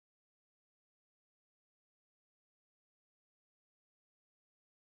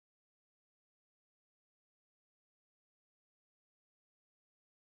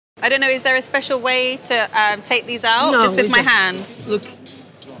I don't know, is there a special way to take these out? No, just with my hands? Look.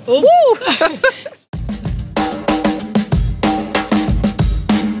 Oh.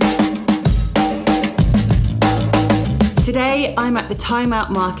 Today, I'm at the Time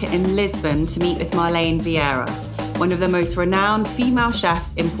Out Market in Lisbon to meet with Marlene Vieira, one of the most renowned female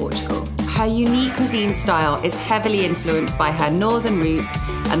chefs in Portugal. Her unique cuisine style is heavily influenced by her northern roots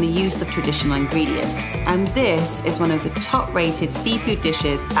and the use of traditional ingredients. And this is one of the top-rated seafood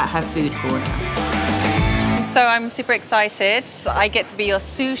dishes at her food corner. So I'm super excited. I get to be your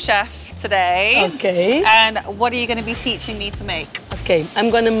sous chef today. Okay. And what are you going to be teaching me to make? Okay, I'm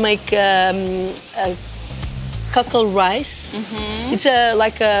going to make a cockle rice. It's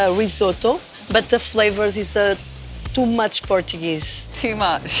like a risotto, but the flavors is too much Portuguese. Too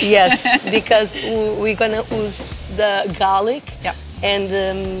much? Yes, because we're gonna use the garlic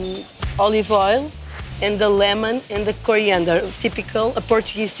and olive oil and the lemon and the coriander, typical, a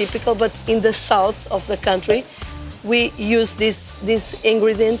Portuguese typical, but in the south of the country, we use these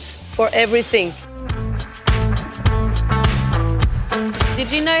ingredients for everything. Did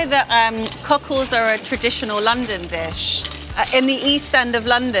you know that cockles are a traditional London dish? In the East End of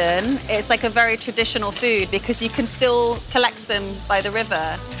London, it's like a very traditional food because you can still collect them by the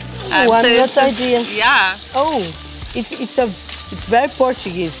river. What idea? Yeah. Oh, it's very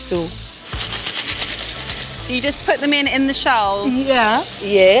Portuguese too. So you just put them in the shells? Yeah.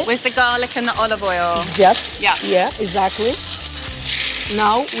 Yeah. With the garlic and the olive oil? Yes. Yeah. Yeah, exactly.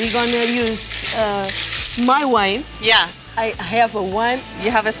 Now we're gonna use my wine. Yeah. I have a wine.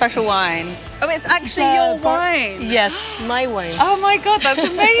 You have a special wine. Oh, it's actually your wine. Yes, my wine. Oh my God, that's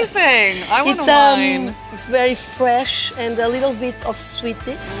amazing. I want a wine. It's very fresh and a little bit of sweet.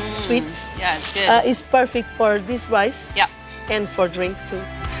 Yeah, it's good. It's perfect for this rice. Yeah. And for drink too.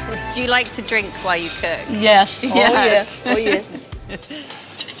 Do you like to drink while you cook? Yes. Yes. Oh yeah.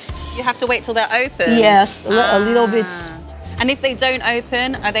 You have to wait till they're open? Yes, a little bit. And if they don't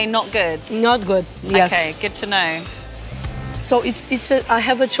open, are they not good? Not good, yes. Okay, good to know. So I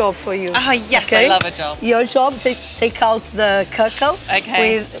have a job for you. Yes, okay? I love a job. Your job, take out the cockle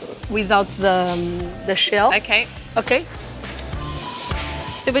without the shell. Okay. Okay.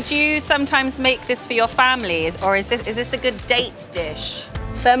 So would you sometimes make this for your family, or is this a good date dish?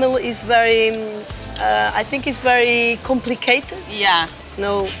 Family is very, I think it's very complicated. Yeah.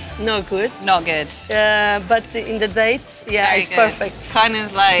 No good. Not good. But in the date, yeah, very it's good. perfect. It's kind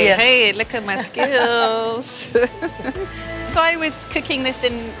of like, yes. Hey, look at my skills. If I was cooking this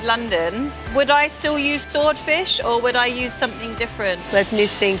in London, would I still use swordfish or would I use something different? Let me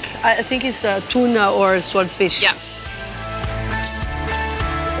think. I think it's a tuna or swordfish. Yeah.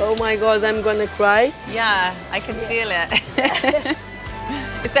 Oh my God, I'm gonna cry. Yeah, I can feel it.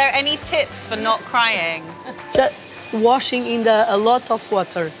 Is there any tips for not crying? Just washing in a lot of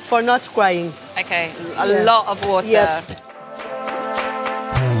water for not crying. Okay, a lot of water. Yes.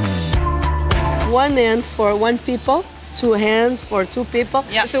 One hand for one people. 2 hands for 2 people.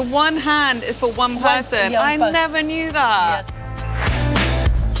 Yeah, so one hand is for one person. I never knew that.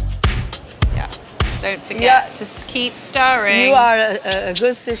 Yes. Yeah, don't forget to keep stirring. You are a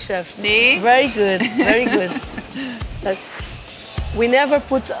good sous chef. See? Very good, very good. We never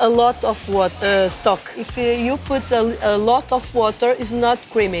put a lot of stock. If you put a lot of water, it's not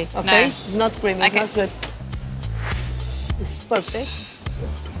creamy, okay? No. It's not creamy, Okay. it's not good. It's perfect.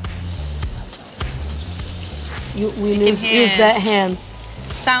 We need to use the hands.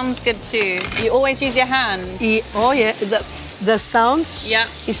 Sounds good too. You always use your hands? Oh yeah, the sounds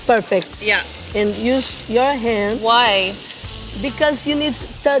is perfect. Yeah. And use your hands. Why? Because you need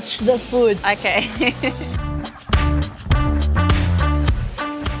to touch the food. Okay.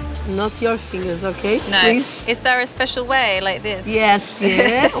 Not your fingers, okay? No. Please. Is there a special way like this? Yes,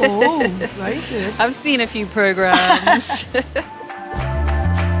 yeah. Oh, very good. I've seen a few programs.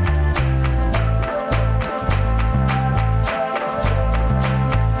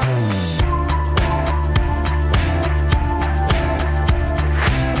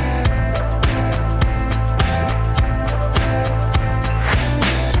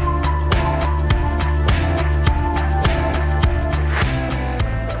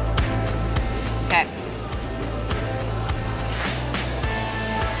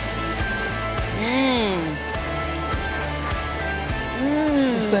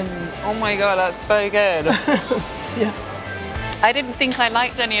 Oh my God, that's so good. Yeah. I didn't think I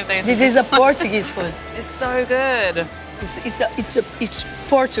liked any of those. This is a Portuguese food. It's so good. It's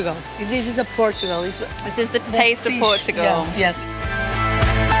Portugal. This is a Portugal. This is the taste of Portugal. Yeah. Yes.